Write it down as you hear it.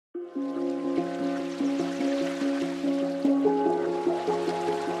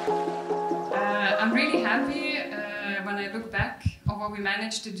I'm really happy when I look back on what we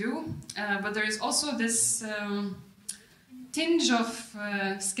managed to do, but there is also this tinge of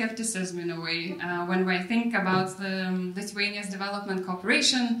skepticism in a way when I think about Lithuania's development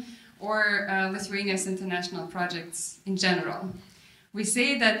cooperation or Lithuania's international projects in general. We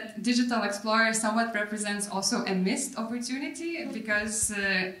say that Digital Explorer somewhat represents also a missed opportunity because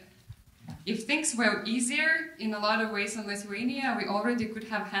if things were easier in a lot of ways in Lithuania, we already could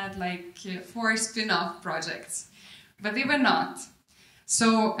have had like 4 spin-off projects, but they were not.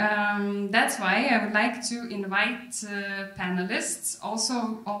 So that's why I would like to invite panelists,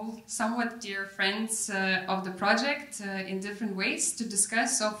 also all somewhat dear friends of the project in different ways to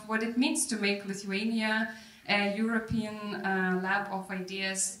discuss of what it means to make Lithuania a European lab of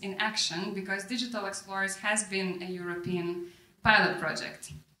ideas in action, because Digital Explorers has been a European pilot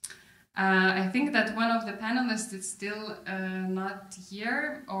project. I think that one of the panelists is still not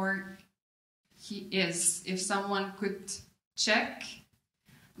here, or he is, if someone could check.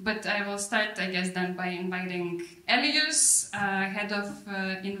 But I will start, I guess, then by inviting Elijus, head of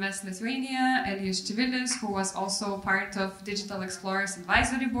Invest Lithuania, Elijus Čivilis, who was also part of Digital Explorers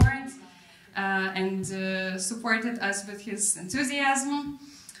Advisory Board and supported us with his enthusiasm.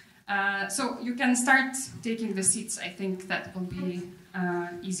 So you can start taking the seats. I think that will be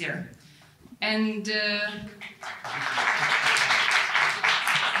easier. And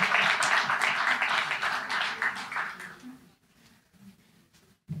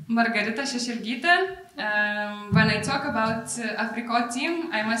Margarita, Šešelgytė. When I talk about Afriko team,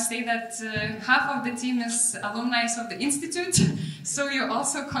 I must say that half of the team is alumni of the Institute, so you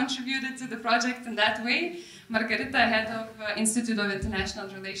also contributed to the project in that way. Margarita, head of Institute of International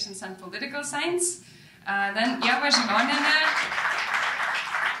Relations and Political Science. Then Ieva Žilonienė,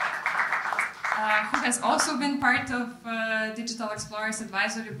 who has also been part of Digital Explorers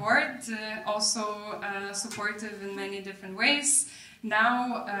Advisory Board, also supportive in many different ways.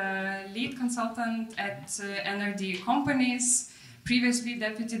 Now lead consultant at NRD Companies, previously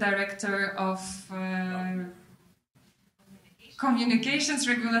deputy director of Communications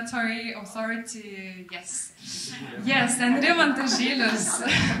Regulatory Authority, yes. Yes, and Mantas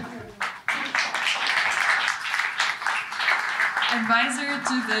advisor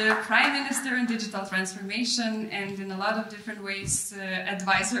to the Prime Minister in digital transformation, and in a lot of different ways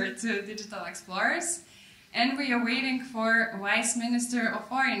advisor to Digital Explorers. And we are waiting for Vice Minister of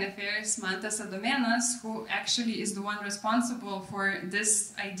Foreign Affairs, Mantas Adomėnas, who actually is the one responsible for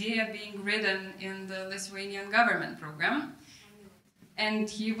this idea being written in the Lithuanian government program. And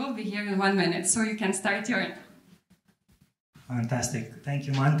he will be here in 1 minute, so you can start your... Fantastic. Thank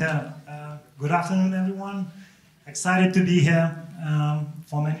you, Manta. Good afternoon, everyone. Excited to be here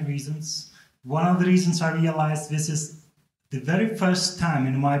for many reasons. One of the reasons I realized this is the very first time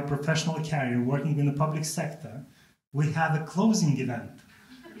in my professional career working in the public sector, we have a closing event.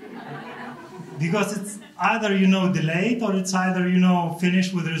 Because it's either, delayed, or it's either,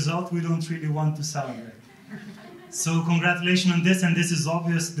 finished with a result we don't really want to celebrate. So congratulations on this, and this is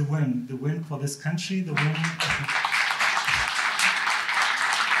obvious, the win for this country, the win.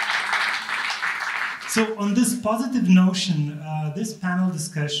 So on this positive notion, this panel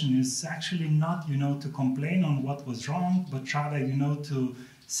discussion is actually not, to complain on what was wrong, but rather, to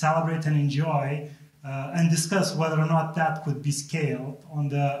celebrate and enjoy and discuss whether or not that could be scaled on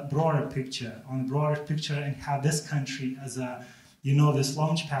the broader picture, and have this country as a, this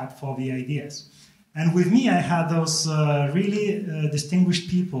launch pad for the ideas. And with me, I had those really distinguished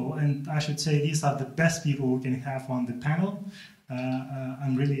people, and I should say these are the best people we can have on the panel.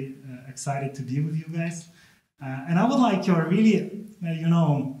 I'm really excited to be with you guys. And I would like your really,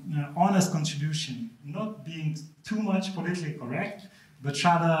 honest contribution, not being too much politically correct, but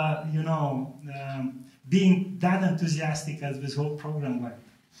rather, being that enthusiastic as this whole program went.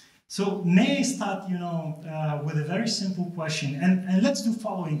 So may I start, with a very simple question, and let's do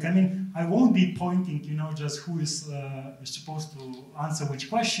following. I mean, I won't be pointing, just who is supposed to answer which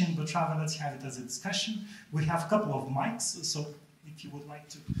question, but rather let's have it as a discussion. We have a couple of mics, so if you would like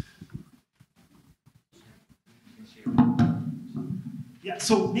to. Yeah,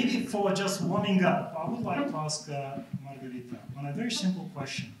 so maybe for just warming up, I would like to ask Margarita on a very simple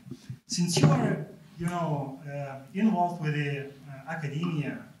question. Since you are, involved with the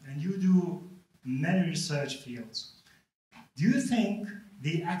academia and you do many research fields, do you think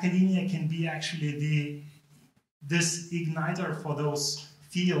the academia can be actually this igniter for those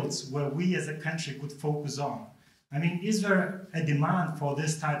fields where we as a country could focus on? I mean, is there a demand for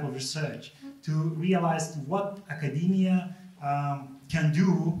this type of research to realize what academia can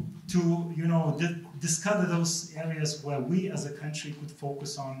do to, you know, discover those areas where we as a country could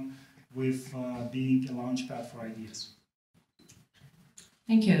focus on with being a launchpad for ideas.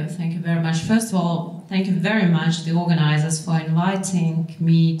 Thank you very much. First of all, thank you very much, the organizers, for inviting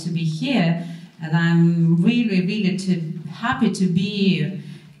me to be here. And I'm really happy to be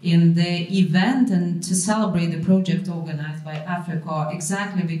in the event and to celebrate the project organized by Africa,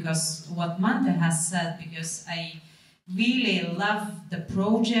 exactly because what Mantas has said, because I really love the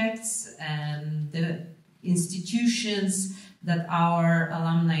projects and the institutions that our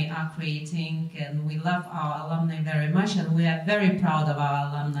alumni are creating, and we love our alumni very much, and we are very proud of our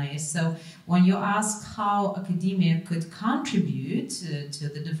alumni. So when you ask how academia could contribute to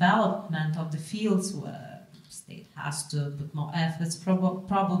the development of the fields where the state has to put more efforts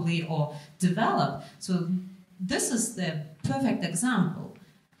probably or develop, so this is the perfect example.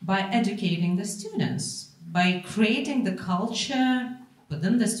 By educating the students, by creating the culture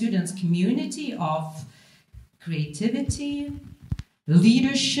within the students' community of creativity,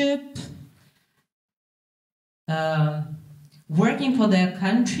 leadership, working for their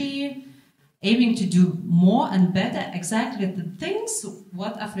country, aiming to do more and better, exactly the things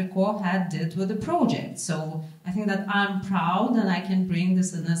what Africa had did with the project. So I think that I'm proud and I can bring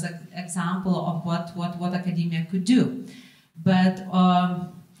this in as an example of what academia could do. But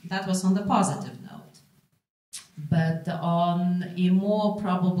that was on the positive note. But on a more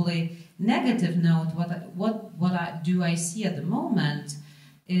probably negative note, what do I see at the moment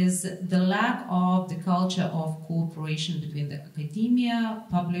is the lack of the culture of cooperation between the academia,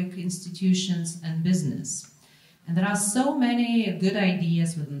 public institutions, and business. And there are so many good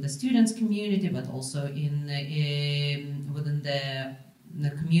ideas within the students' community, but also within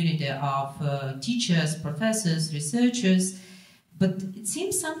the community of teachers, professors, researchers. But it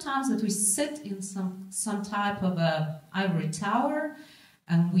seems sometimes that we sit in some type of a ivory tower,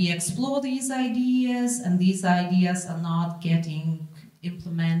 and we explore these ideas, and these ideas are not getting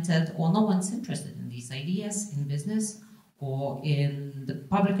implemented, or no one's interested in these ideas in business or in the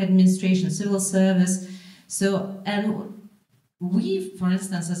public administration, civil service. So, and we, for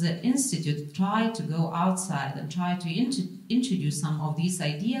instance, as an institute, try to go outside and try to introduce some of these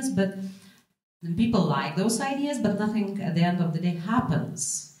ideas, but people like those ideas, but nothing at the end of the day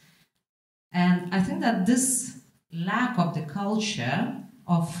happens. And I think that this lack of the culture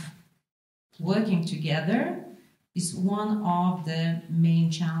of working together is one of the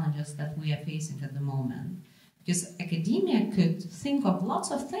main challenges that we are facing at the moment. Because academia could think of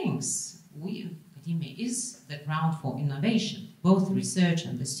lots of things. Academia is the ground for innovation, both research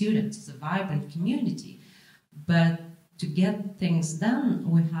and the students. It's a vibrant community. But to get things done,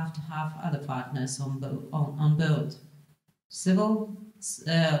 we have to have other partners on board. Civil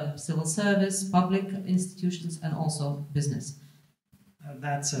service, public institutions, and also business.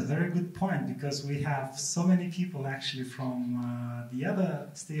 That's a very good point, because we have so many people actually from the other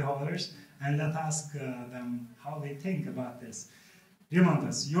stakeholders, and let's ask them how they think about this. Dear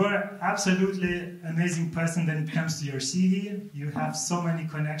Mantas, you're absolutely amazing person when it comes to your CV. You have so many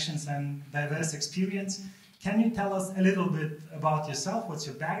connections and diverse experience. Can you tell us a little bit about yourself? What's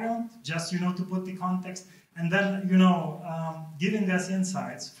your background? Just, to put the context, and then, giving us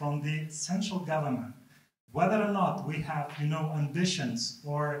insights from the central government, whether or not we have, ambitions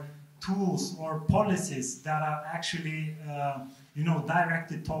or tools or policies that are actually,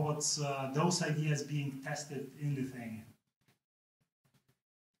 directed towards those ideas being tested in Lithuania.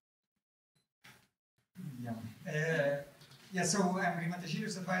 So I'm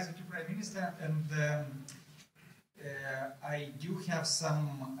Čivilis, advisor to Prime Minister, and I do have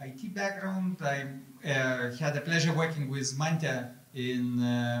some IT background. I had the pleasure working with Mantas in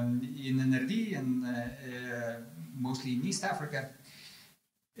NRD and mostly in East Africa.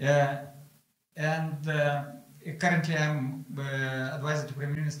 Currently I'm advisor to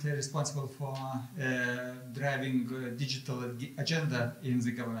Prime Minister, responsible for driving digital agenda in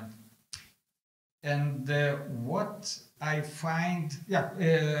the government. And what I find,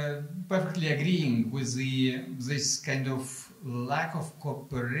 perfectly agreeing with this kind of lack of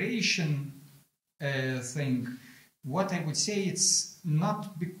cooperation thing. What I would say, it's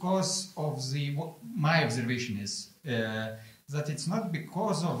not because of my observation is that it's not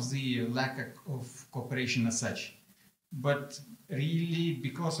because of the lack of cooperation as such, but really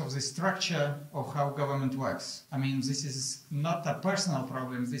because of the structure of how government works. I mean, this is not a personal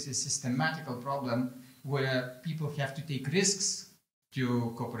problem, this is a systematical problem where people have to take risks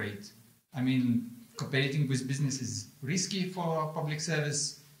to cooperate. I mean, cooperating with business is risky for public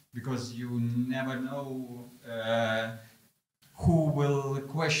service because you never know who will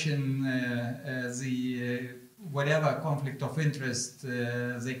question whatever conflict of interest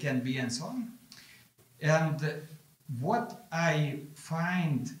they can be and so on. And what I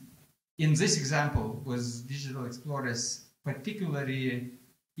find in this example with Digital Explorers particularly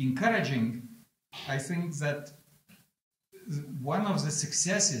encouraging, I think that one of the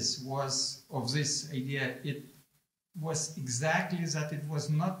successes of this idea, it was exactly that it was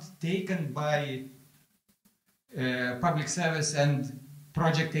not taken by public service and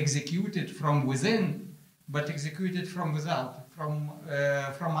project executed from within, but executed from without, from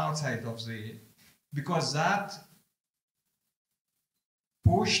outside of the, because that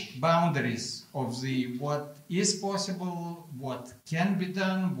pushed boundaries of the what is possible, what can be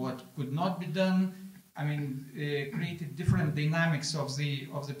done, what could not be done. I mean, created different dynamics of the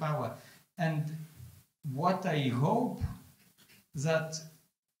power. And what I hope that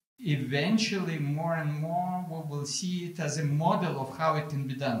eventually more and more we will see it as a model of how it can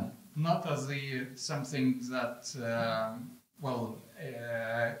be done, not as something that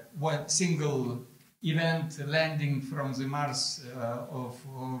one single event landing from the Mars of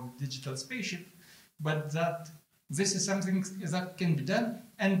digital spaceship, but that this is something that can be done.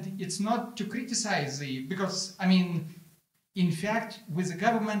 And it's not to criticize because, I mean, in fact, with the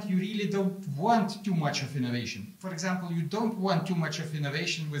government, you really don't want too much of innovation. For example, you don't want too much of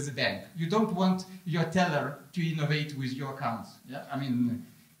innovation with the bank. You don't want your teller to innovate with your accounts. Yeah? I mean,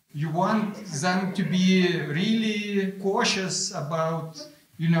 you want them to be really cautious about,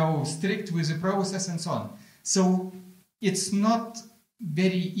 strict with the process and so on. So it's not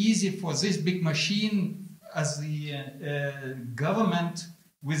very easy for this big machine as the government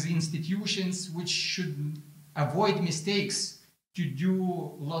with institutions which should avoid mistakes to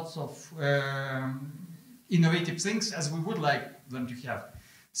do lots of innovative things as we would like them to have.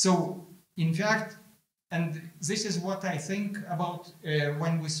 So, in fact, and this is what I think about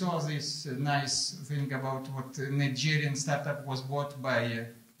when we saw this nice thing about what a Nigerian startup was bought by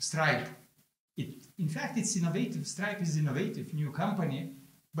Stripe. In fact, it's innovative. Stripe is innovative, new company,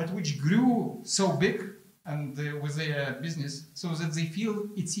 but which grew so big and with their business, so that they feel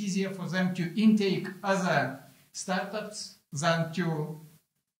it's easier for them to intake other startups than to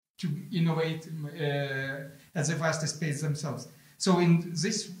innovate at the fastest pace themselves. So in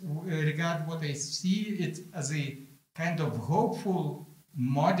this regard, what I see it as a kind of hopeful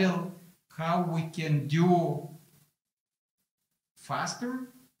model how we can do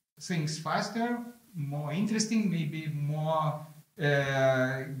things faster, more interesting, maybe more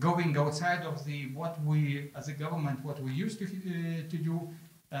going outside of what we, as a government, what we used to do,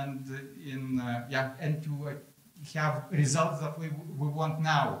 and and to have results that we want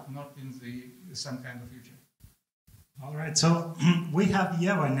now, not in some kind of future. All right, so we have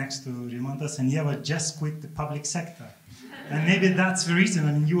Ieva next to Rimantas, and Ieva just quit the public sector. And maybe that's the reason.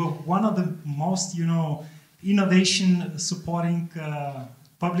 I mean, you are one of the most, innovation supporting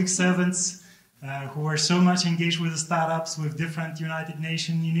public servants who are so much engaged with the startups, with different United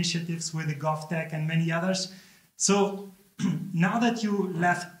Nations initiatives, with the GovTech and many others. So now that you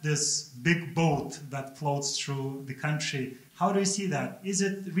left this big boat that floats through the country, how do you see that? Is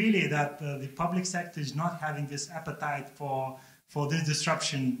it really that the public sector is not having this appetite for this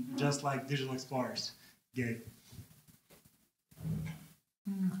disruption, just like Digital Explorers gave?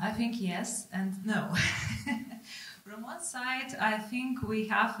 I think yes and no. From one side, I think we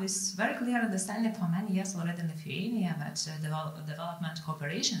have this very clear understanding for many years already in Lithuania that development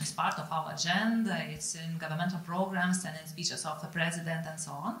cooperation is part of our agenda. It's in governmental programs and in speeches of the president and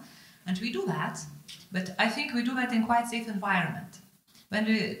so on. And we do that, but I think we do that in quite safe environment. When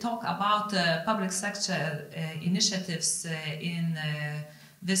we talk about public sector initiatives in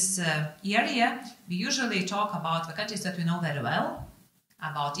this area, we usually talk about the countries that we know very well,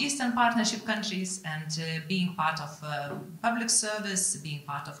 about Eastern Partnership countries, and being part of public service, being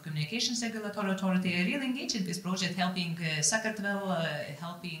part of communications regulatory authority, really engaged in this project, helping Sakartvelo,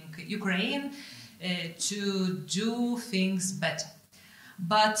 helping Ukraine to do things better.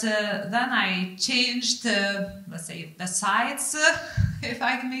 But then I changed, let's say, the sides, if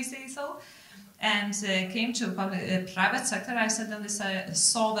I may say so, and came to private sector. I suddenly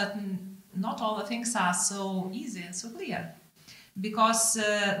saw that not all the things are so easy and so clear. Because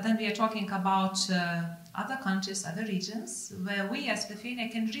then we are talking about other countries, other regions, where we as Lithuania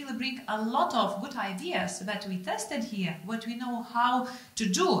can really bring a lot of good ideas that we tested here, what we know how to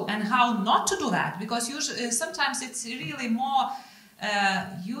do and how not to do that. Because usually, sometimes it's really more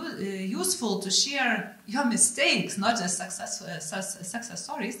useful to share your mistakes, not just success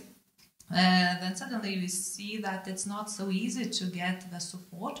stories. Then suddenly we see that it's not so easy to get the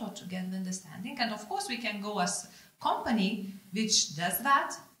support or to get the understanding. And of course we can go as company which does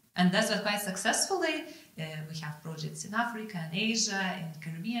that, And that's what quite successfully. We have projects in Africa and Asia, in the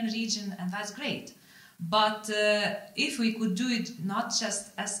Caribbean region, and that's great. But if we could do it not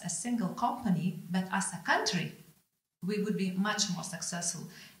just as a single company, but as a country, we would be much more successful.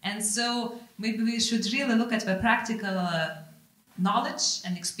 And so maybe we should really look at the practical knowledge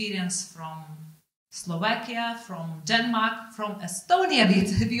and experience from Slovakia, from Denmark, from Estonia,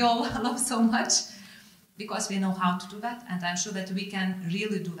 we all love so much, because we know how to do that, and I'm sure that we can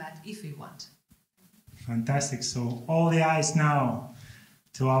really do that if we want. Fantastic. So all the eyes now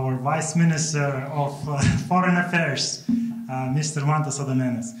to our Vice Minister of Foreign Affairs, Mr. Mantas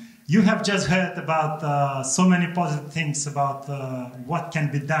Adomėnas. You have just heard about so many positive things about what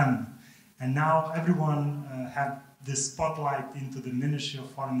can be done, and now everyone have this spotlight into the Ministry of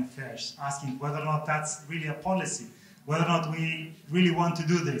Foreign Affairs, asking whether or not that's really a policy, whether or not we really want to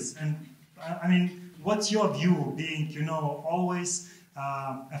do this. And I mean, what's your view, being, you know, always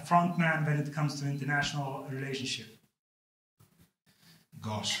a front man when it comes to international relationship?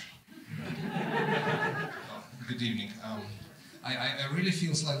 Gosh. Good evening. I really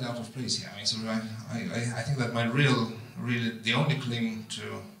feel slightly out of place here. I mean, so I think that my really, the only claim to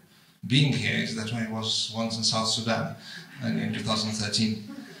being here is that I was once in South Sudan in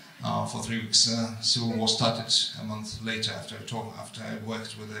 2013 for 3 weeks. Civil war started a month later after I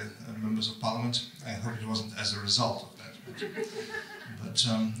worked with the members of parliament. I hope it wasn't as a result of that. But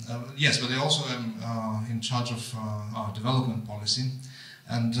yes, but I also am in charge of our development policy.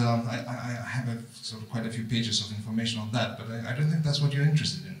 And I have sort of quite a few pages of information on that, but I don't think that's what you're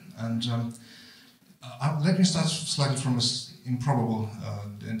interested in. And let me start slightly from an improbable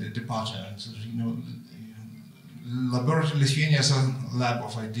departure. And sort of, you know, laboratory Lithuania is a lab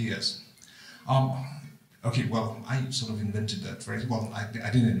of ideas. Okay, well, I sort of invented that phrase. Well, I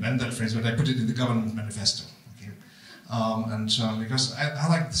didn't invent that phrase, but I put it in the government manifesto. Okay, because I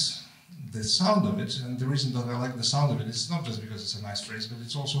like the sound of it, and the reason that I like the sound of it is not just because it's a nice phrase, but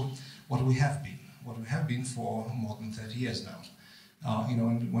it's also what we have been for more than 30 years now. You know,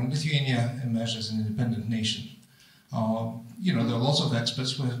 when Lithuania emerged as an independent nation, you know, there are lots of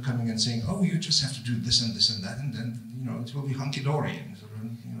experts who are coming and saying, "Oh, you just have to do this and this and that, and then, you know, it will be hunky-dory." And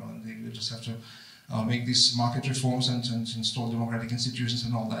you know, you just have to make these market reforms and install democratic institutions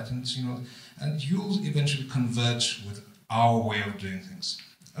and all that, and you know, and you'll eventually converge with our way of doing things.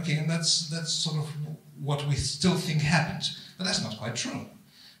 Okay, and that's sort of what we still think happened, but that's not quite true,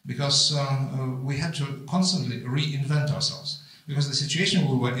 because we had to constantly reinvent ourselves, because the situation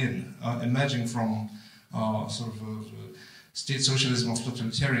we were in, emerging from sort of state socialism of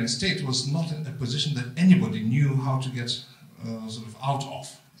totalitarian state, was not in a position that anybody knew how to get sort of out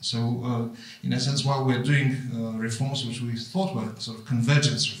of. So, in a sense, while we're doing reforms which we thought were sort of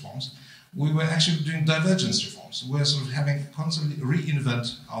convergence reforms, we were actually doing divergence reforms. We're sort of having to constantly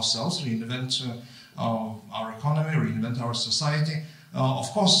reinvent ourselves, reinvent our economy, reinvent our society. Of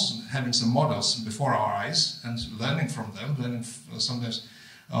course, having some models before our eyes and learning from them, sometimes,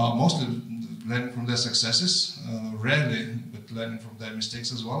 mostly learning from their successes, rarely, but learning from their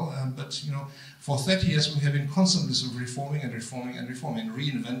mistakes as well. But, you know, for 30 years we have been constantly sort of reforming and reforming and reforming,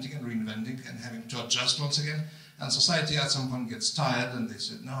 reinventing and reinventing, and having to adjust once again. And society at some point gets tired, and they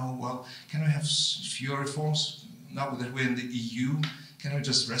said, no, well, can we have fewer reforms now that we're in the EU? Can we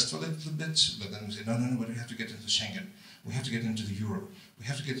just rest for a little bit? But then we say, no, but we have to get into Schengen. We have to get into the Euro. We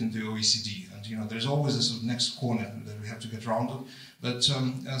have to get into the OECD. And, you know, there's always a sort of next corner that we have to get round on. But so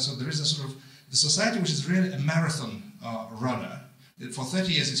there is a sort of, the society which is really a marathon runner. For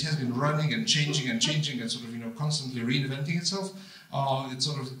 30 years it has been running and changing and sort of, you know, constantly reinventing itself. It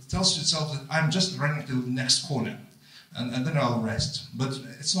sort of tells itself that I'm just running to the next corner, and then I'll rest. But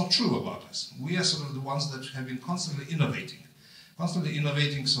it's not true about us. We are sort of the ones that have been constantly innovating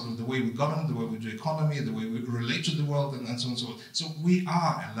sort of the way we govern, the way we do economy, the way we relate to the world, and so on and so forth. So we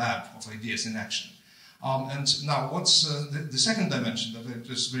are a lab of ideas in action. And now, what's the second dimension that I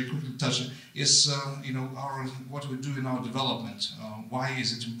just very quickly touch on is, you know, what we do in our development. Why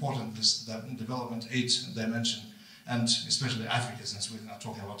is it important, this development aid dimension? And especially Africa, since we're now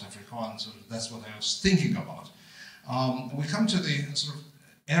talking about Africa, and sort of that's what I was thinking about. We come to the sort of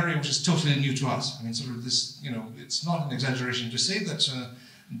area which is totally new to us. I mean, sort of this, you know, it's not an exaggeration to say that,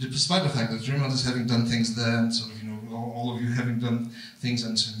 despite the fact that Germany is having done things there, and sort of, you know, all of you having done things,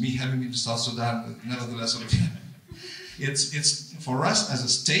 and me having been to South Sudan, but nevertheless, sort of, it's for us as a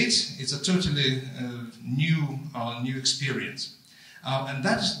state, it's a totally new experience. And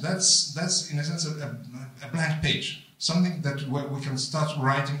that's in a sense a blank page, something that we can start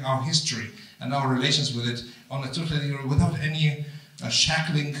writing our history and our relations with it on a totally, you know, without any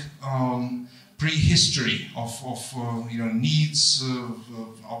shackling prehistory of needs,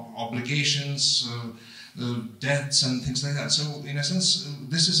 obligations, debts and things like that. So in a sense,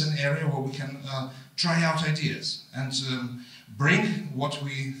 this is an area where we can try out ideas and bring what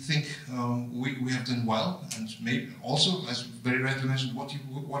we think we have done well, and maybe also, as very rightly mentioned,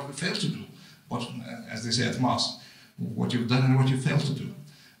 what we failed to do, what, as they say at Mass, what you've done and what you failed to do,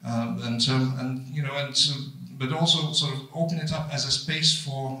 but also sort of open it up as a space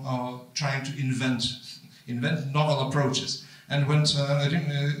for trying to invent novel approaches. And when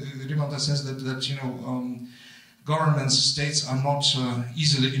Mantas says that governments, states are not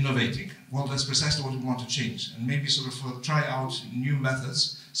easily innovating, well, that's precisely what we want to change, and maybe sort of try out new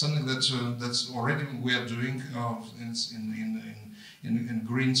methods, something that that's already we are doing in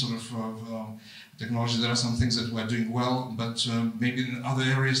green sort of technology. There are some things that we are doing well, but maybe in other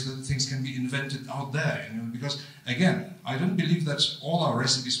areas that things can be invented out there. Because again, I don't believe that all our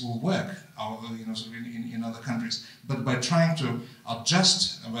recipes will work, sort of in other countries. But by trying to adjust,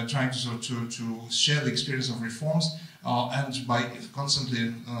 by trying to sort of to share the experience of reforms, and by constantly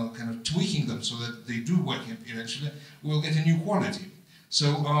kind of tweaking them so that they do work eventually, we'll get a new quality. So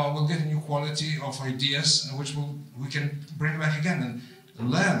we'll get a new quality of ideas, which we can bring back again and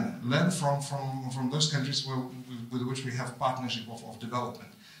learn from those countries with which we have partnership of development.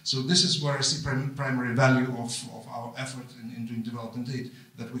 So this is where I see primary value of our effort in doing development aid,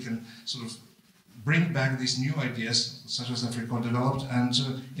 that we can sort of bring back these new ideas, such as Africa developed, and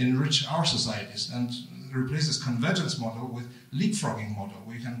enrich our societies, and replace this convergence model with leapfrogging model.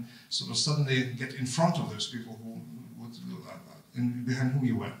 We can sort of suddenly get in front of those people behind whom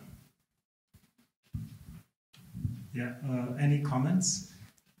you were. Yeah, any comments?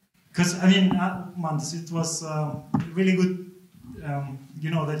 Because, I mean, Mantas, it was really good,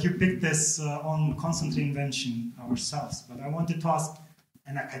 that you picked this on constant reinvention ourselves. But I wanted to ask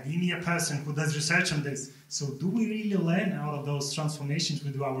an academia person who does research on this, so do we really learn out of those transformations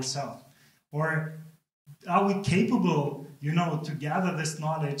we do ourselves? Or are we capable, to gather this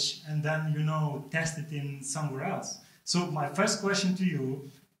knowledge and then, test it in somewhere else? So my first question to you,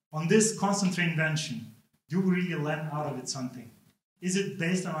 on this constant reinvention, do we really learn out of it something? Is it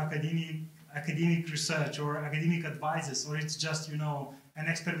based on academic research or academic advices, or it's just, an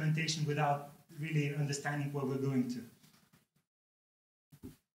experimentation without really understanding where we're going to?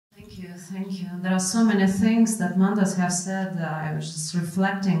 Thank you. There are so many things that Mantas have said. I was just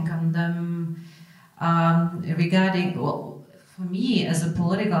reflecting on them regarding, well, for me, as a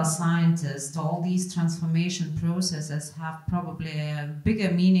political scientist, all these transformation processes have probably a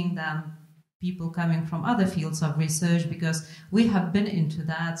bigger meaning than people coming from other fields of research, because we have been into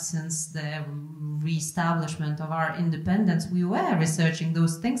that since the re-establishment of our independence. We were researching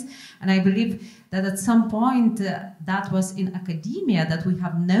those things, and I believe that at some point that was in academia that we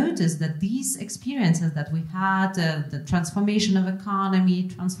have noticed that these experiences that we had, the transformation of economy,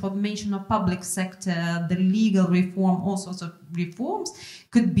 transformation of public sector, the legal reform, all sorts of reforms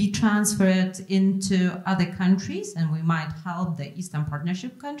could be transferred into other countries, and we might help the Eastern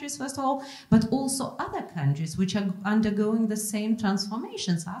Partnership countries first of all, but also other countries which are undergoing the same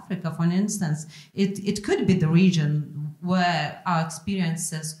transformations. Africa, for instance, it could be the region where our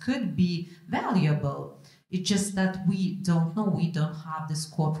experiences could be valuable. It's just that we don't know, we don't have this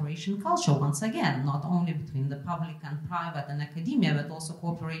cooperation culture, once again, not only between the public and private and academia, but also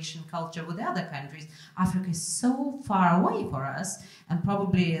cooperation culture with the other countries. Africa is so far away for us, and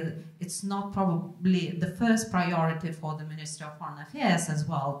probably it's not probably the first priority for the Ministry of Foreign Affairs as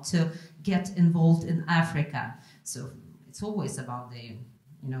well to get involved in Africa. So it's always about the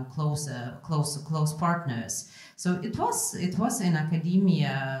close partners. So it was in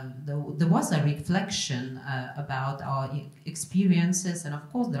academia. There was a reflection about our experiences, and of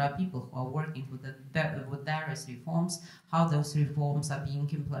course there are people who are working with various reforms, how those reforms are being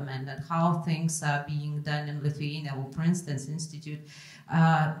implemented, how things are being done in Lithuania. Well, for instance, Institute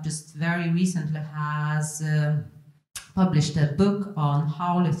just very recently has published a book on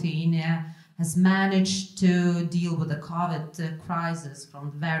how Lithuania has managed to deal with the COVID crisis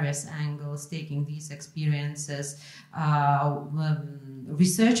from various angles, taking these experiences,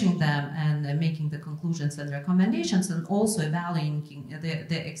 researching them and making the conclusions and recommendations, and also evaluating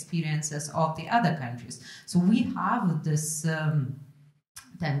the experiences of the other countries. So we have this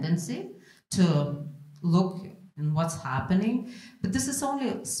tendency to look in what's happening, but this is only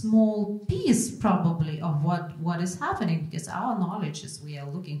a small piece probably of what is happening, because our knowledge is we are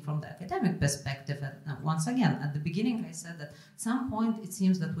looking from the academic perspective. And once again, at the beginning I said that at some point it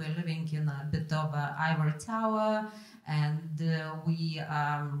seems that we're living in a bit of an ivory tower, and we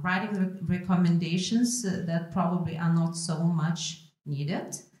are writing recommendations that probably are not so much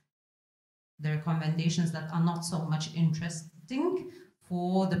needed. the recommendations that are not so much interesting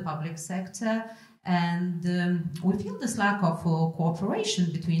for the public sector. And we feel this lack of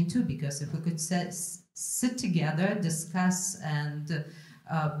cooperation between two, because if we could sit together, discuss, and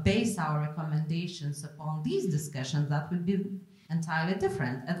base our recommendations upon these discussions, that would be entirely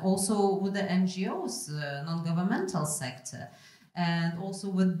different. And also with the NGOs, non-governmental sector, and also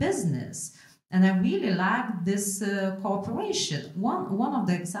with business. And I really like this cooperation. One of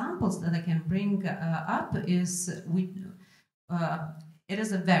the examples that I can bring up is, it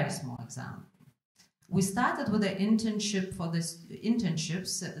is a very small example. We started with the internship for the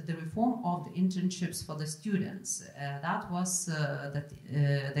internships, the reform of the internships for the students. That was the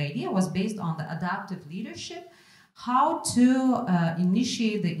idea was based on the adaptive leadership, how to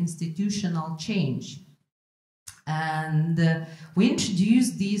initiate the institutional change. And we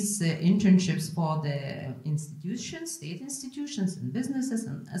introduced these internships for the institutions, state institutions, and businesses,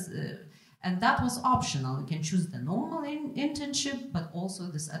 and that was optional. You can choose the normal internship, but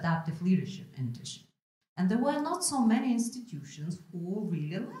also this adaptive leadership internship. And there were not so many institutions who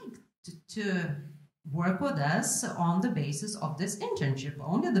really liked to work with us on the basis of this internship,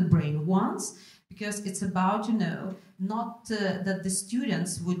 only the brave ones, because it's about, not that the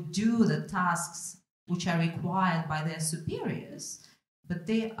students would do the tasks which are required by their superiors, but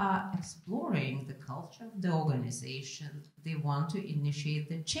they are exploring the culture of the organization. They want to initiate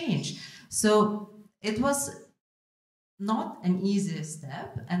the change. So it was not an easy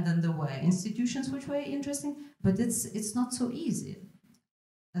step, and then there were institutions which were interesting, but it's not so easy.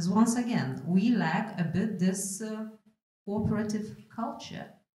 As once again, we lack a bit this cooperative culture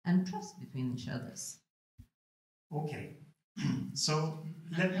and trust between each others. Okay, so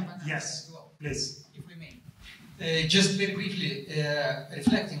yes, please. If we may. Just very briefly,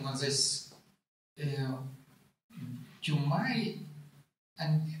 reflecting on this,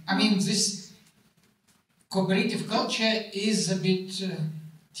 this cooperative culture is a bit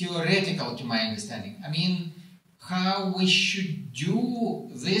theoretical to my understanding. I mean, how we should do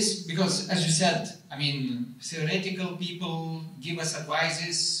this, because as you said, theoretical people give us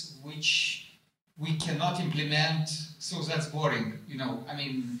advices which we cannot implement, so that's boring,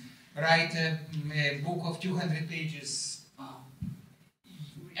 write a book of 200 pages,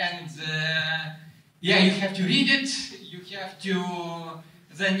 and you have to read it,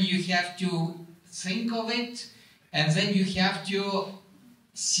 then you have to think of it, and then you have to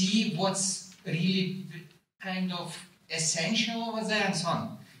see what's really kind of essential over there and so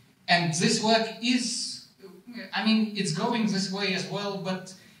on. And this work is, it's going this way as well,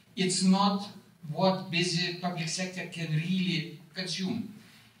 but it's not what busy public sector can really consume.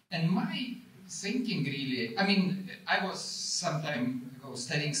 And my thinking really, I was some time ago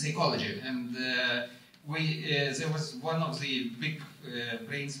studying psychology, and there was one of the big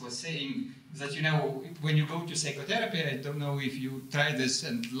brains was saying that, when you go to psychotherapy, I don't know if you try this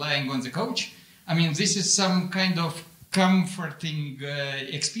and lying on the couch, this is some kind of comforting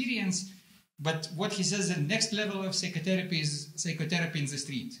experience, but what he says, the next level of psychotherapy is psychotherapy in the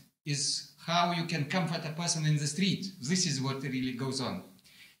street, is how you can comfort a person in the street. This is what really goes on.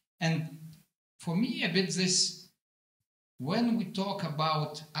 And for me, a bit this, when we talk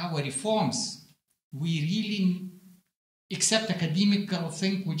about our reforms, we really accept academical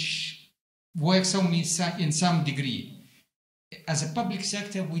thing which works only in some degree. As a public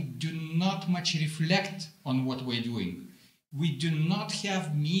sector, we do not much reflect on what we're doing. We do not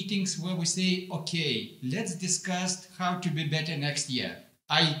have meetings where we say, okay, let's discuss how to be better next year.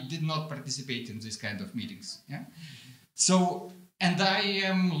 I did not participate in this kind of meetings. Yeah? So, and I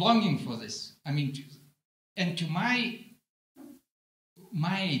am longing for this. And to my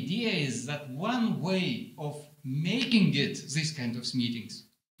idea is that one way of making it, this kind of meetings,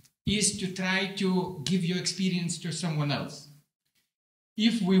 is to try to give your experience to someone else.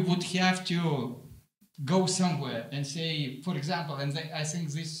 If we would have to go somewhere and say, for example, and I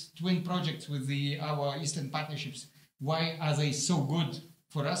think these twin projects with our Eastern partnerships, why are they so good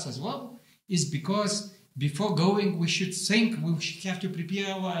for us as well? Is because before going, we should think, we should have to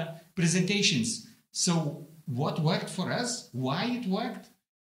prepare our presentations. So what worked for us, why it worked,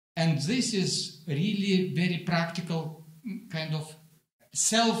 and this is really very practical kind of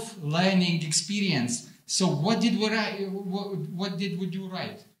self-learning experience. So what did we write? What did we do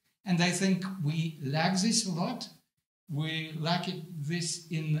right? And I think we lack this a lot. We lack this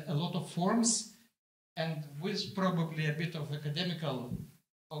in a lot of forms, and with probably a bit of academical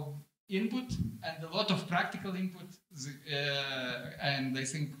input and a lot of practical input. And I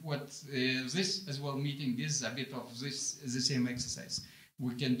think what this as well meeting is a bit of the same exercise.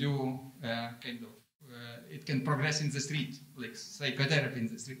 We can do it can progress in the street, like psychotherapy in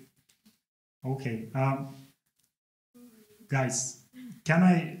the street. Okay. Guys, can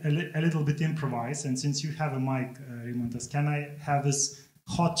I a little bit improvise? And since you have a mic, Rimantas, can I have this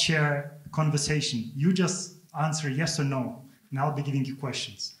hot chair conversation? You just answer yes or no, and I'll be giving you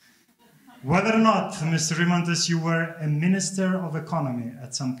questions. Whether or not, Mr. Rimantas, you were a Minister of Economy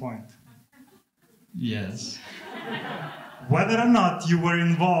at some point. Yes. Whether or not you were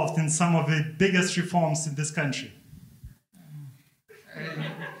involved in some of the biggest reforms in this country.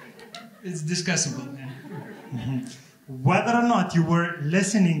 It's discussable. Mm-hmm. Whether or not you were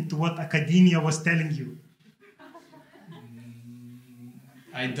listening to what academia was telling you.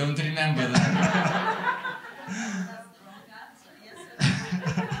 I don't remember that.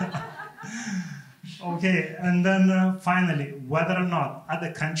 Okay, and then finally, whether or not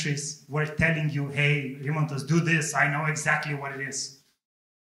other countries were telling you, hey, Rimantas, do this, I know exactly what it is.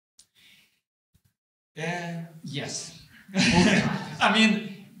 Yes. Okay. I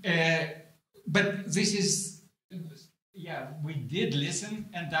mean, but this is, yeah, we did listen,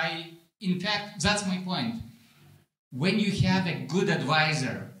 and in fact, that's my point. When you have a good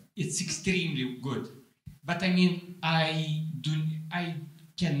advisor, it's extremely good. But I mean, I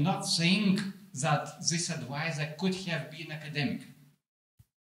cannot think that this advisor could have been academic.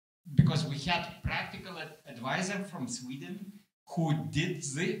 Because we had a practical advisor from Sweden who did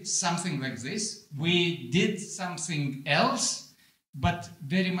something like this. We did something else, but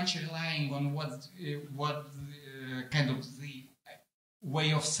very much relying on what kind of the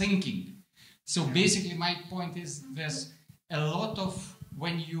way of thinking. So basically my point is there's a lot of,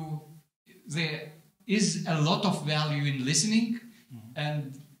 there is a lot of value in listening,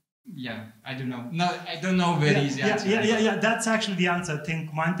 and yeah, I don't know. No, I don't know very easy answer. Yeah. That's actually the answer. I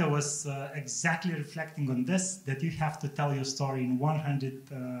think Manta was exactly reflecting on this, that you have to tell your story in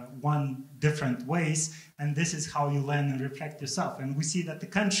 101 different ways, and this is how you learn and reflect yourself. And we see that the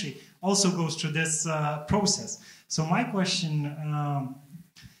country also goes through this process. So my question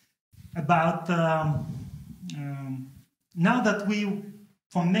about now that we,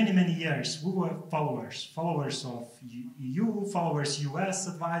 for many, many years, we were followers of EU, followers US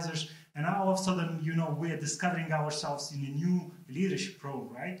advisors, and now all of a sudden, you know, we are discovering ourselves in a new leadership role,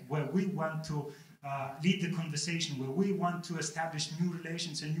 right? Where we want to lead the conversation, where we want to establish new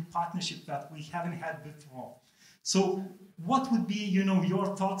relations and new partnerships that we haven't had before. So what would be, you know,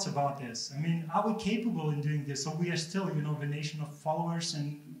 your thoughts about this? I mean, are we capable in doing this? Or we are still, you know, the nation of followers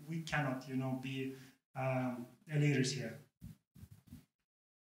and we cannot, you know, be leaders here?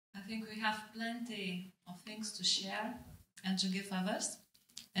 I think we have plenty of things to share and to give others,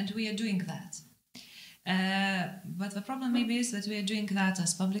 and we are doing that. But the problem maybe is that we are doing that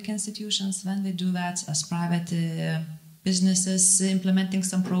as public institutions, when we do that as private businesses, implementing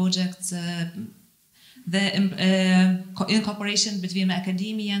some projects, in cooperation between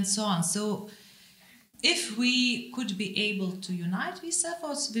academia and so on. So if we could be able to unite these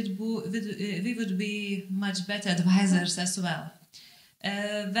efforts, we would be much better advisors as well.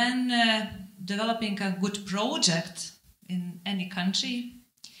 When developing a good project in any country,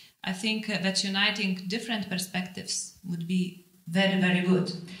 I think that uniting different perspectives would be very, very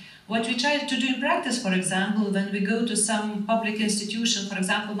good. What we try to do in practice, for example, when we go to some public institution, for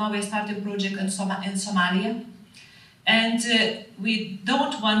example, now we're starting a project in Somalia, and we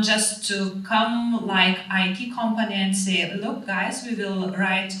don't want just to come like IT company and say, look guys, we will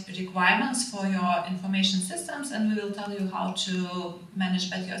write requirements for your information systems and we will tell you how to manage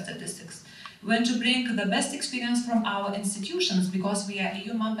better your statistics. We want to bring the best experience from our institutions, because we are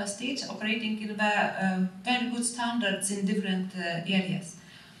EU member states operating in the very good standards in different areas.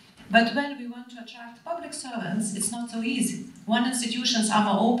 But when we want to attract public servants, it's not so easy. One institutions are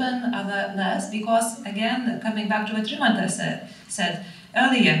more open, other less, because again, coming back to what Rimantas said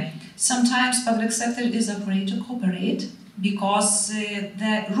earlier, sometimes public sector is afraid to cooperate because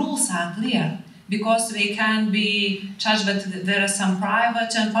the rules are clear, because they can be charged that there are some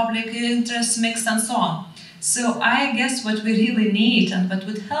private and public interests mixed and so on. So I guess what we really need and what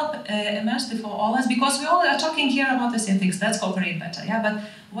would help immensely for all us, because we all are talking here about the same things, let's cooperate better, yeah, but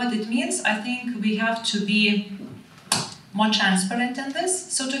what it means, I think we have to be more transparent in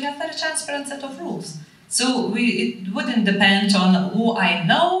this, so to have a very transparent set of rules. So it wouldn't depend on who I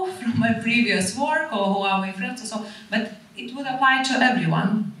know from my previous work or who are my friends or so, but it would apply to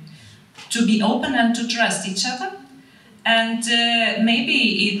everyone, to be open and to trust each other. And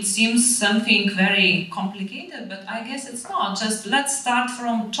maybe it seems something very complicated, but I guess it's not. Just let's start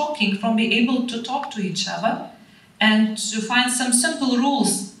from talking, from being able to talk to each other and to find some simple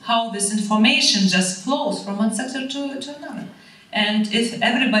rules how this information just flows from one sector to another. And if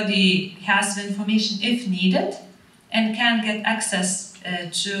everybody has the information if needed, and can get access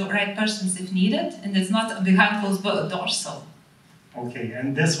to right persons if needed, and it's not behind closed doors. So. Okay,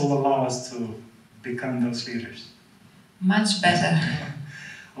 and this will allow us to become those leaders. Much better.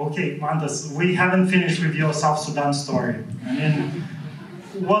 Okay, Mantas, we haven't finished with your South Sudan story. I mean,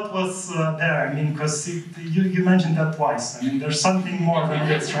 what was there? I mean, because you mentioned that twice. I mean, there's something more than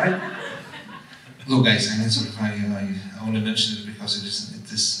this, right? Look, guys, I mean, sort of, I only mentioned it because it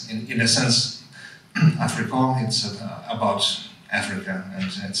is in a sense, Africa. It's about Africa, and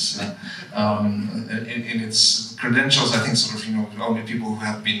it's in its credentials. I think sort of only people who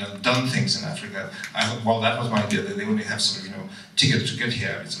have been done things in Africa. Well, that was my idea. That they only have sort of ticket to get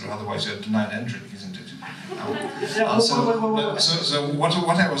here. Sort of, otherwise, you're denied entry, isn't it? So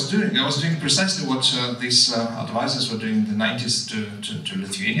what I was doing precisely what these advisors were doing in the 90s to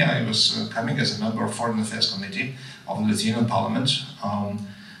Lithuania. I was coming as a member of Foreign Affairs Committee of the Lithuanian Parliament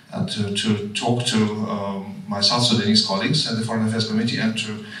to talk to my South Sudanese colleagues at the Foreign Affairs Committee and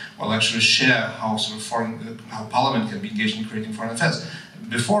to actually share how how Parliament can be engaged in creating foreign affairs.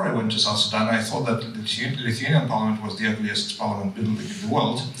 Before I went to South Sudan, I thought that the Lithuanian Parliament was the ugliest parliament building in the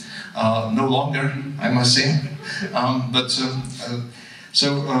world. No longer, I must say.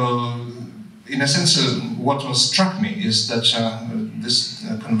 In a sense, what struck me is that this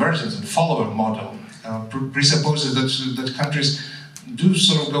convergence and follower model presupposes that countries do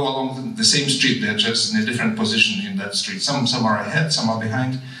sort of go along the same street. They're just in a different position in that street. Some are ahead, some are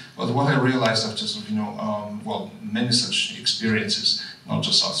behind. But what I realized after many such experiences, not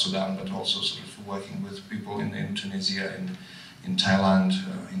just South Sudan, but also sort of working with people in Tunisia, in Thailand,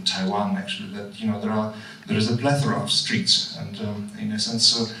 in Taiwan, actually, that there is a plethora of streets, and in a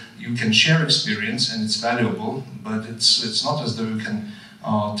sense, you can share experience, and it's valuable, but it's not as though you can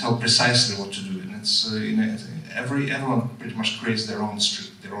tell precisely what to do, and it's everyone pretty much creates their own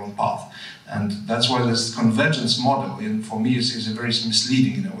street, their own path, and that's why this convergence model, for me, is very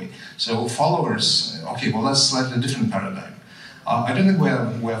misleading in a way. So followers, okay, well, that's slightly different paradigm. I don't think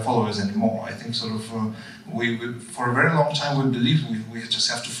we're followers anymore. I think sort of we for a very long time we believed we just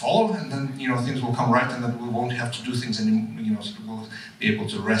have to follow, and then things will come right, and then we won't have to do things anymore. So we'll be able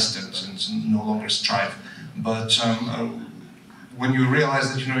to rest and no longer strive. But when you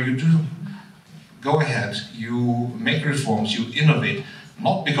realize that you do go ahead, you make reforms, you innovate,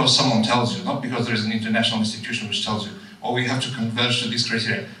 not because someone tells you, not because there is an international institution which tells you, oh, we have to converge to these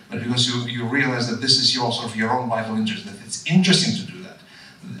criteria, but because you realize that this is your own vital interest, that it's interesting to do that,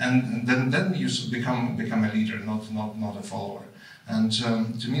 and then you become a leader, not a follower. And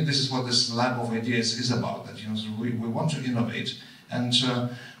to me, this is what this lab of ideas is about. That we want to innovate, and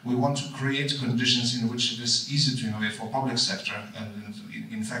we want to create conditions in which it is easy to innovate for public sector, and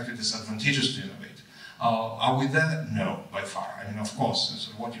in fact, it is advantageous to innovate. Are we there? No, by far. I mean, of course,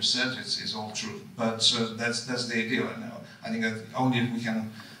 what you said is all true, but that's the idea. I think that only if we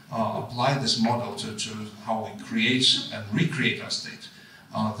can apply this model to how we create and recreate our state,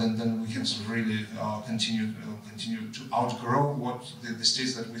 then we can really continue to outgrow what the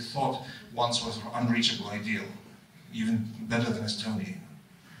states that we thought once was an unreachable ideal, even better than Estonia.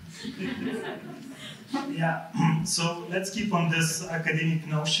 Yeah, so let's keep on this academic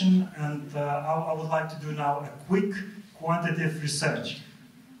notion, and I would like to do now a quick quantitative research.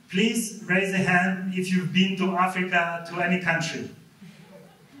 Please raise a hand if you've been to Africa, to any country.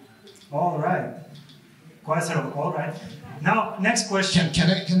 All right. Quite so, all right. Now, next question. Can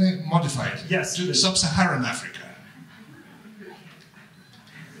I modify it? Yes, do this. Sub-Saharan Africa.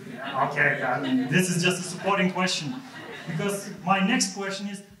 Okay, this is just a supporting question. Because my next question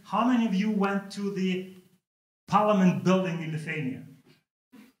is, how many of you went to the Parliament building in Lithuania?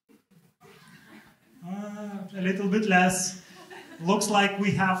 A little bit less. Looks like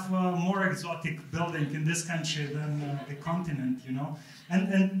we have a more exotic building in this country than the continent,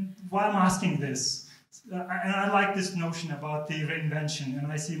 And why I'm asking this, and I like this notion about the reinvention,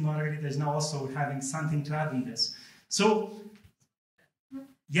 and I see Margarita is now also having something to add in this. So,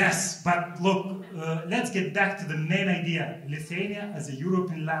 yes, but look, let's get back to the main idea. Lithuania as a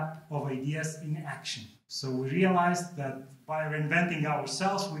European lab of ideas in action. So we realized that by reinventing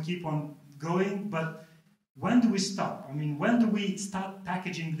ourselves, we keep on going, but when do we stop? I mean, when do we start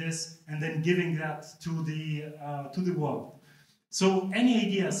packaging this and then giving that to the world? So any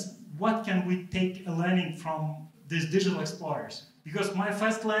ideas, what can we take a learning from these digital explorers? Because my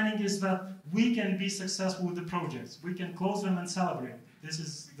first learning is that we can be successful with the projects. We can close them and celebrate. This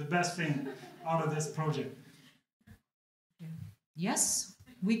is the best thing out of this project. Yes,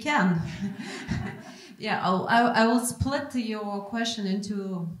 we can. Yeah, I will split your question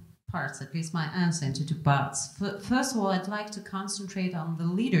into parts, at least my answer, into two parts. First of all, I'd like to concentrate on the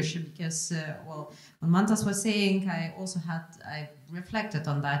leadership because, well, when Mantas was saying, I reflected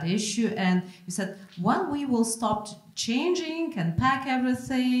on that issue, and he said, when we will stop changing and pack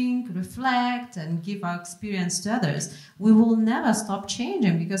everything, reflect, and give our experience to others, we will never stop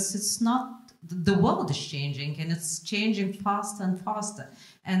changing because it's not, the world is changing and it's changing faster and faster.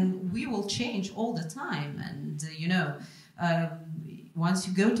 And we will change all the time. And, you know, once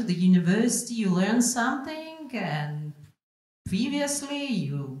you go to the university, you learn something, and previously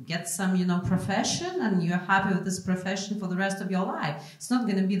you get some, you know, profession, and you're happy with this profession for the rest of your life. It's not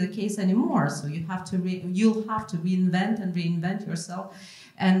going to be the case anymore. So you have to you'll have to reinvent yourself.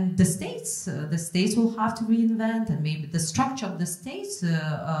 And the states will have to reinvent, and maybe the structure of the states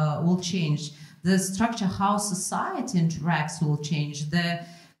will change. The structure how society interacts will change. The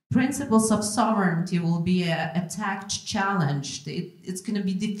principles of sovereignty will be attacked, challenged. It's going to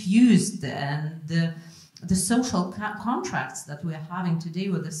be diffused, and the social contracts that we're having today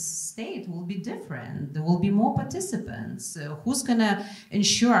with the state will be different. There will be more participants. Who's going to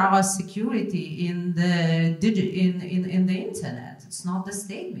ensure our security in the internet? It's not the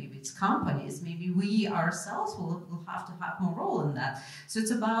state, maybe it's companies, maybe we ourselves will have to have more role in that. So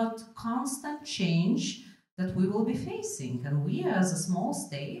it's about constant change that we will be facing, and we as a small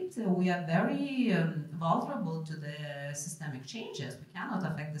state, we are very vulnerable to the systemic changes. We cannot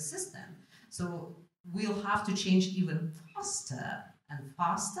affect the system, so we'll have to change even faster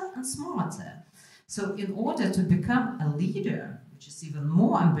and smarter. So in order to become a leader, which is even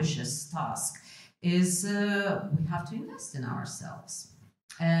more ambitious task, is we have to invest in ourselves.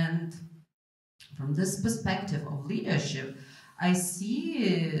 And from this perspective of leadership, I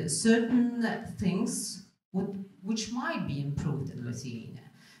see certain things which might be improved in Lithuania.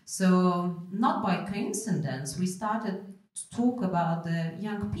 So not by coincidence, we started to talk about the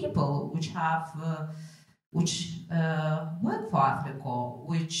young people which have work for Africa,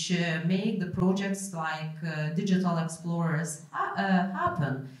 which make the projects like Digital Explorers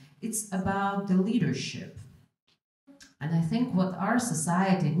happen. It's about the leadership. And I think what our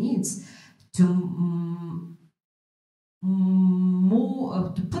society needs to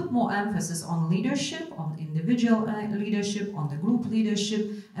put more emphasis on leadership, on individual leadership, on the group leadership.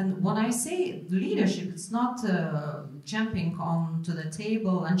 And when I say leadership, it's not jumping onto the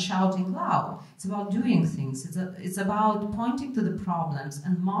table and shouting loud. It's about doing things. It's about pointing to the problems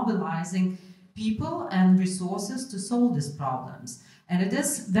and mobilizing people and resources to solve these problems. And it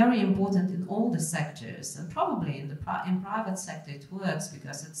is very important in all the sectors, and probably in private sector it works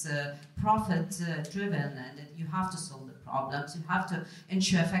because it's profit-driven, and you have to solve the problems, you have to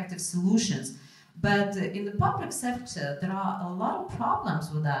ensure effective solutions. But in the public sector, there are a lot of problems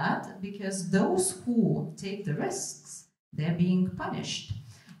with that because those who take the risks, they're being punished.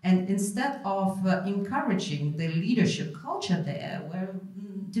 And instead of encouraging the leadership culture there, we're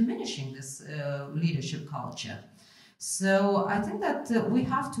diminishing this leadership culture. So I think that we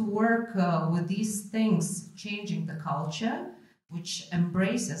have to work with these things, changing the culture, which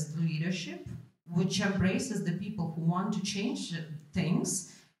embraces the leadership, which embraces the people who want to change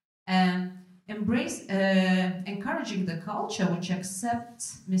things, and encouraging the culture which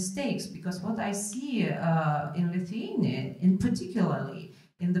accepts mistakes. Because what I see in Lithuania, in particularly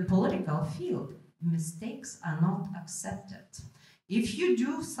in the political field, mistakes are not accepted. If you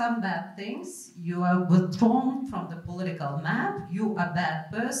do some bad things, you are withdrawn from the political map, you are a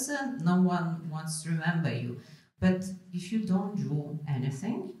bad person, no one wants to remember you. But if you don't do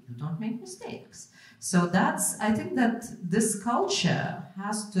anything, you don't make mistakes. So I think that this culture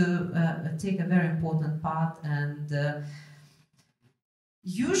has to take a very important part, and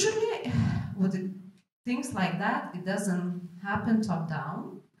usually with things like that, it doesn't happen top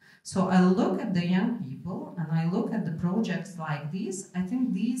down. So I look at the young people and I look at the projects like these. I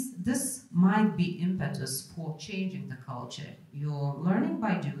think this might be impetus for changing the culture. You're learning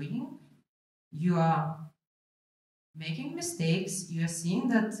by doing. You are making mistakes. You are seeing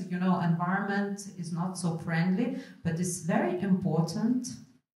that, you know, environment is not so friendly, but it's very important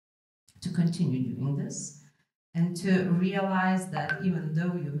to continue doing this and to realize that even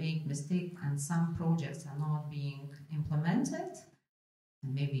though you make mistakes and some projects are not being implemented,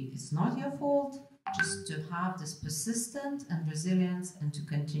 and maybe it's not your fault, just to have this persistence and resilience and to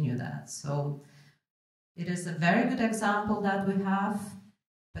continue that. So it is a very good example that we have,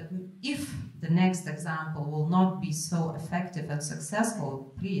 but if the next example will not be so effective and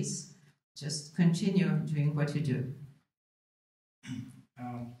successful, please just continue doing what you do.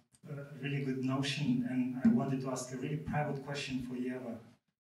 A really good notion, and I wanted to ask a really private question for Yeva.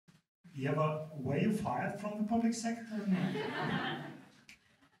 Yeva, were you fired from the public sector?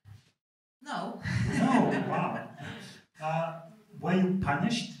 No. No, wow. Were you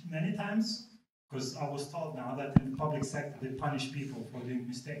punished many times? Because I was told now that in the public sector they punish people for doing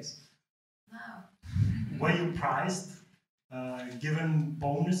mistakes. No. Were you prized, given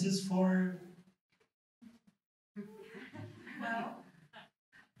bonuses for? Well,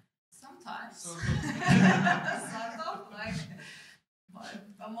 sometimes. Sort Sort of, like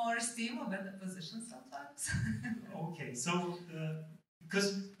a more esteem or better position sometimes. Okay, so because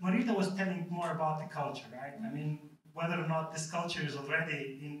Margarita was telling more about the culture, right? I mean, whether or not this culture is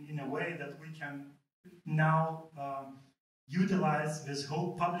already in a way that we can now utilize this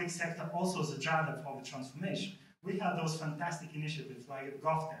whole public sector also as a driver for the transformation. We have those fantastic initiatives like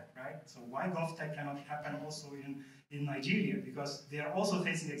GovTech, right? So why GovTech cannot happen also in Nigeria? Because they are also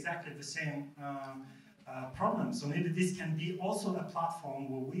facing exactly the same problem. So maybe this can be also a platform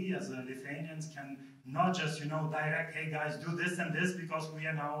where we as Lithuanians can not just, direct, hey guys, do this and this because we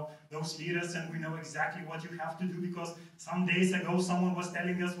are now those leaders and we know exactly what you have to do because some days ago someone was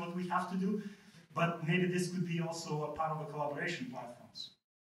telling us what we have to do. But maybe this could be also a part of the collaboration platforms.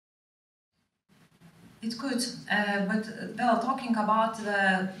 It could, but well, talking about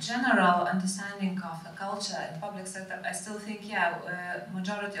the general understanding of the culture in public sector, I still think,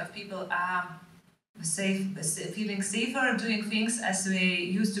 majority of people are feeling safer doing things as they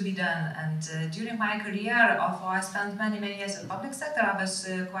used to be done. And during my career, although I spent many years in public sector, I was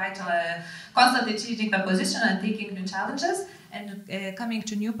quite constantly changing the position and taking new challenges and coming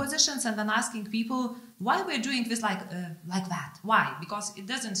to new positions and then asking people why we're doing this like that. Why? Because it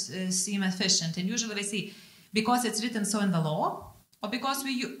doesn't seem efficient. And usually they say, because it's written so in the law, or because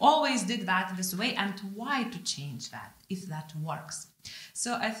we always did that this way, and why to change that if that works?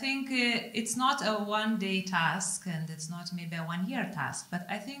 So I think it's not a one-day task and it's not maybe a one-year task, but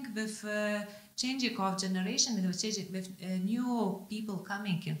I think with changing of generation, with new people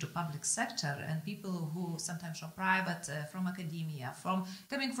coming into public sector and people who sometimes from private, from academia,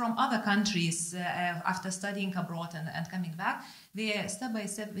 coming from other countries after studying abroad and coming back, they are step by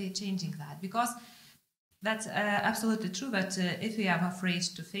step they're changing that, because that's absolutely true that if we are afraid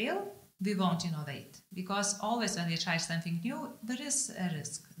to fail, we won't innovate, because always when we try something new, there is a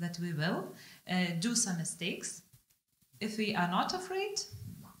risk that we will do some mistakes. If we are not afraid,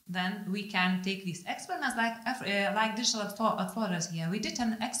 then we can take these experiments like digital explorers here. We did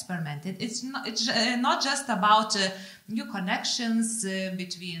an experiment. It's not just about new connections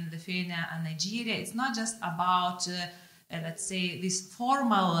between Lithuania and Nigeria. It's not just about, let's say, these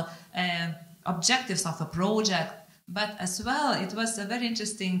formal objectives of a project, but as well, it was a very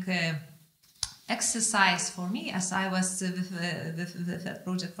interesting exercise for me as I was with that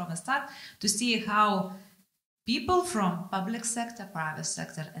project from the start, to see how people from public sector, private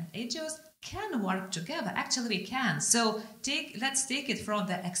sector, and NGOs can work together. Actually, we can. So let's take it from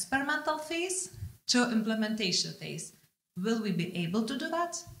the experimental phase to implementation phase. Will we be able to do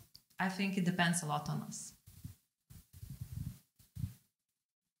that? I think it depends a lot on us.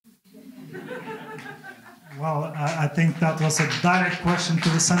 Well, I think that was a direct question to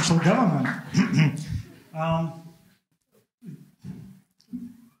the central government.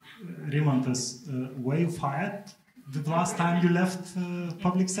 Rimantas, were you fired the last time you left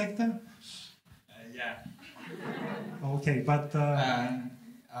public sector? Yeah. Okay, but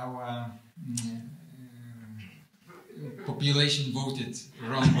our population voted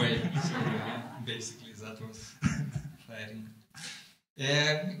wrong way, so basically that was firing.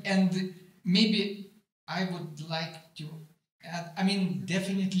 And maybe I would like to add, I mean,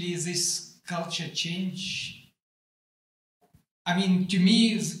 definitely this culture change, I mean, to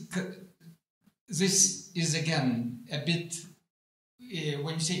me, this is again a bit,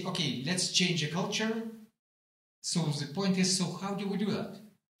 when you say, okay, let's change a culture, so the point is, so how do we do that?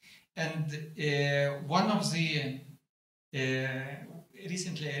 And one of the,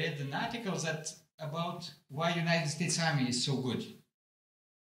 recently I read an article about why United States Army is so good.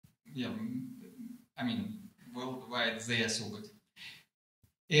 Yeah, I mean, worldwide they are so good.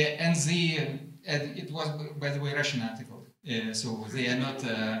 And it was, by the way, Russian article. So they are not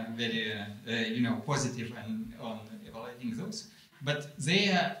very, positive on evaluating those. But they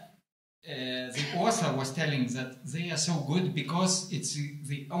are, the author was telling that they are so good because it's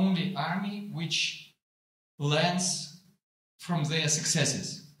the only army which learns from their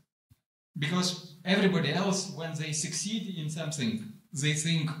successes. Because everybody else, when they succeed in something, they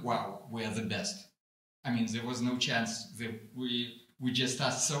think, wow, we are the best. I mean, there was no chance. We just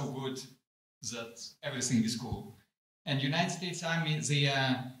are so good that everything is cool. And United States Army, they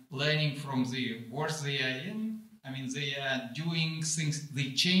are learning from the wars they are in. I mean, they are doing things,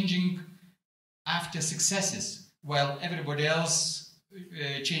 they're changing after successes, while everybody else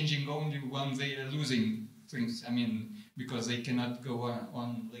changing only when they are losing things. I mean, because they cannot go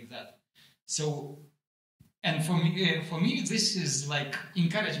on like that. So, and for me, this is like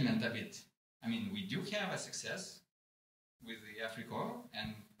encouragement a bit. I mean, we do have a success with the Africa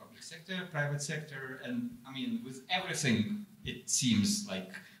and public sector, private sector, and I mean, with everything, it seems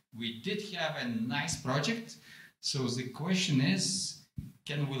like we did have a nice project. So the question is,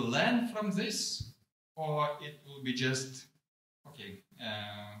 can we learn from this, or it will be just, okay,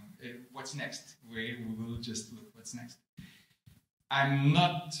 what's next? We will just look what's next. I'm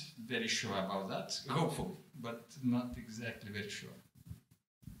not very sure about that. Hopeful, but not exactly very sure.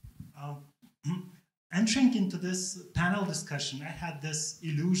 Entering into this panel discussion, I had this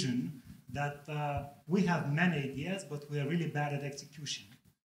illusion that we have many ideas, but we are really bad at execution.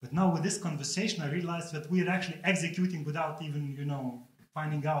 But now with this conversation, I realized that we are actually executing without even,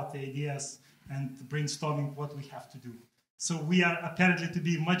 finding out the ideas and brainstorming what we have to do. So we are apparently to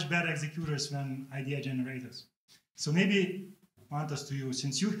be much better executors than idea generators. So maybe, Mantas, to you,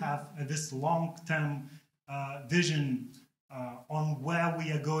 since you have this long-term vision on where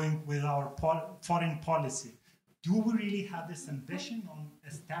we are going with our foreign policy, do we really have this ambition on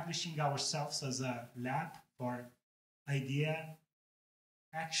establishing ourselves as a lab for idea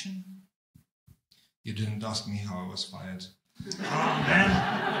action? You didn't ask me how I was fired. Oh, man.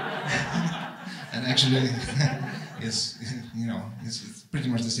 And actually, it's pretty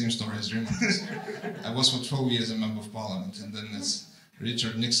much the same story as Raymond's. I was for 12 years a member of parliament, and then as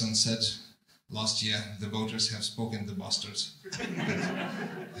Richard Nixon said last year, the voters have spoken, the bastards.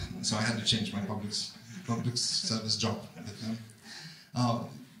 So I had to change my public service job.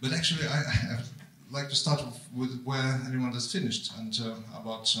 But actually, I'd like to start with where everyone has finished, and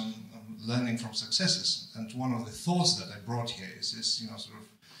about learning from successes. And one of the thoughts that I brought here is sort of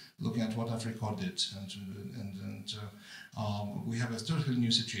looking at what Africa did, and we have a totally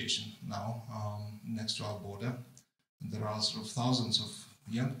new situation now next to our border. There are sort of thousands of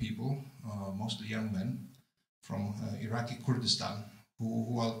young people, mostly young men, from Iraqi Kurdistan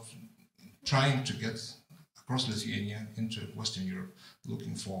who are trying to get across Lithuania into Western Europe,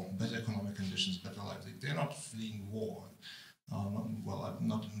 looking for better economic conditions, better life. They're not fleeing war.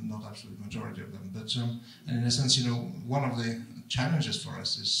 Not absolute majority of them, but and in a sense, one of the challenges for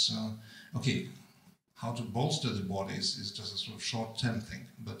us is okay, how to bolster the border is just a sort of short-term thing.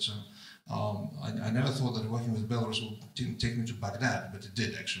 But I never thought that working with Belarus would take me to Baghdad, but it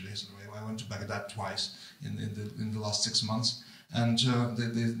did actually. So I went to Baghdad twice in the last 6 months, and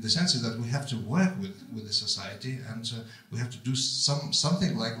the sense is that we have to work with the society, and we have to do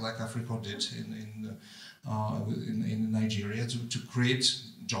something like Africa did in Nigeria to create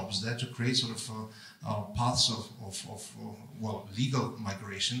jobs there, to create sort of paths of legal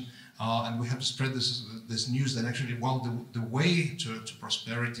migration, and we have to spread this news that actually, the way to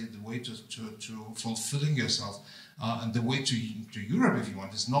prosperity, the way to fulfilling yourself, and the way to Europe, if you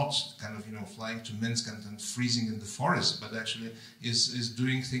want, is not kind of flying to Minsk and freezing in the forest, but actually is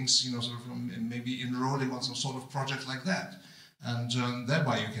doing things sort of maybe enrolling on some sort of project like that, and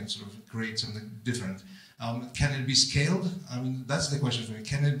thereby you can sort of create something different. Can it be scaled? I mean, that's the question for me.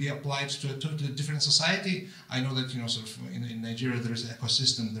 Can it be applied to a totally different society? I know that sort of in Nigeria there is an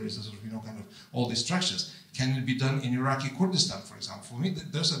ecosystem, there is a sort of kind of all these structures. Can it be done in Iraqi Kurdistan, for example? For me,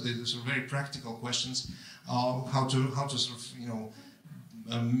 those are the sort of very practical questions. How to sort of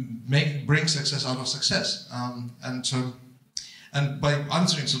bring success out of success. And by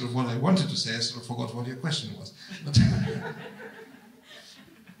answering sort of what I wanted to say, I sort of forgot what your question was. But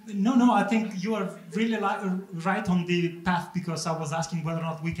No, I think you are really right on the path, because I was asking whether or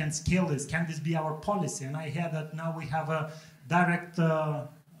not we can scale this. Can this be our policy? And I hear that now we have a direct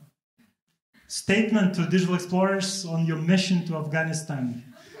statement to digital explorers on your mission to Afghanistan.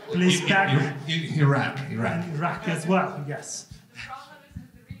 Please back Iraq as well. Yes. The problem is in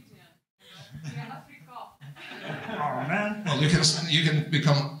the region. We are Africa. Oh man. Well, you can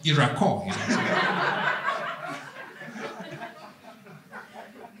become Iraqo.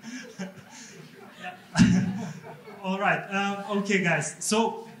 All right. Okay, guys.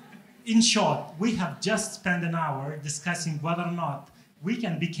 So, in short, we have just spent an hour discussing whether or not we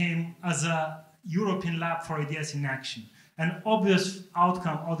can become as a European lab for ideas in action. An obvious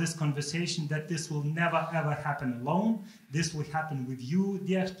outcome of this conversation that this will never ever happen alone. This will happen with you,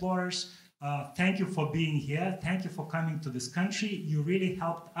 dear explorers. Thank you for being here. Thank you for coming to this country. You really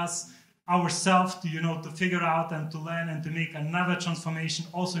helped us ourselves to figure out and to learn and to make another transformation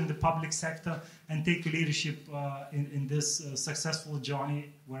also in the public sector and take leadership in this successful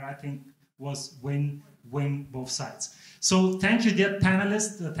journey where I think was win-win both sides. So thank you, dear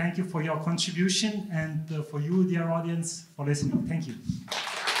panelists. Thank you for your contribution, and for you, dear audience, for listening. Thank you.